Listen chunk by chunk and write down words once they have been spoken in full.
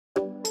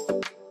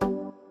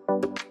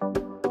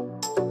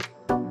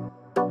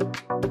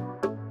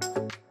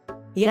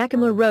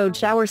Yakima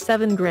Roadshower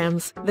 7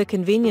 grams, the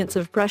convenience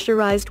of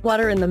pressurized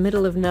water in the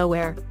middle of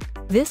nowhere.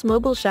 This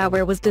mobile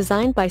shower was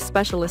designed by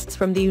specialists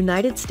from the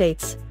United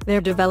States. Their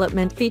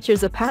development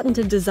features a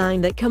patented design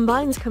that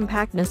combines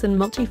compactness and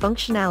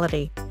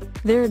multifunctionality.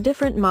 There are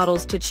different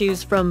models to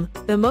choose from.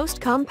 The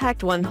most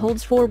compact one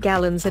holds 4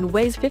 gallons and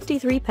weighs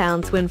 53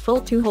 pounds when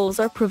full. 2 holes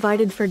are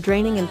provided for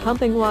draining and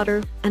pumping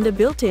water, and a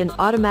built-in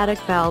automatic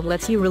valve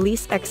lets you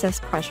release excess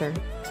pressure.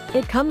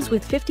 It comes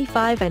with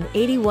 55 and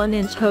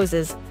 81-inch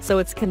hoses, so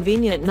it's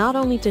convenient not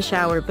only to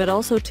shower but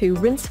also to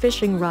rinse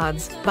fishing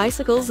rods,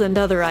 bicycles and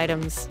other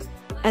items.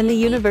 And the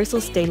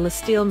universal stainless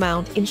steel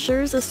mount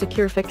ensures a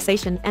secure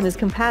fixation and is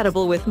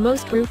compatible with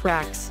most roof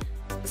racks.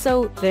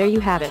 So, there you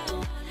have it.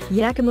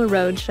 Yakima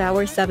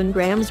Roadshower 7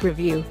 grams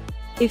review.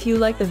 If you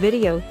like the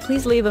video,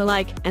 please leave a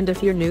like, and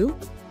if you're new,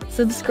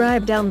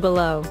 subscribe down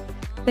below.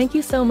 Thank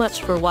you so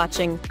much for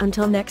watching.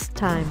 Until next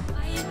time.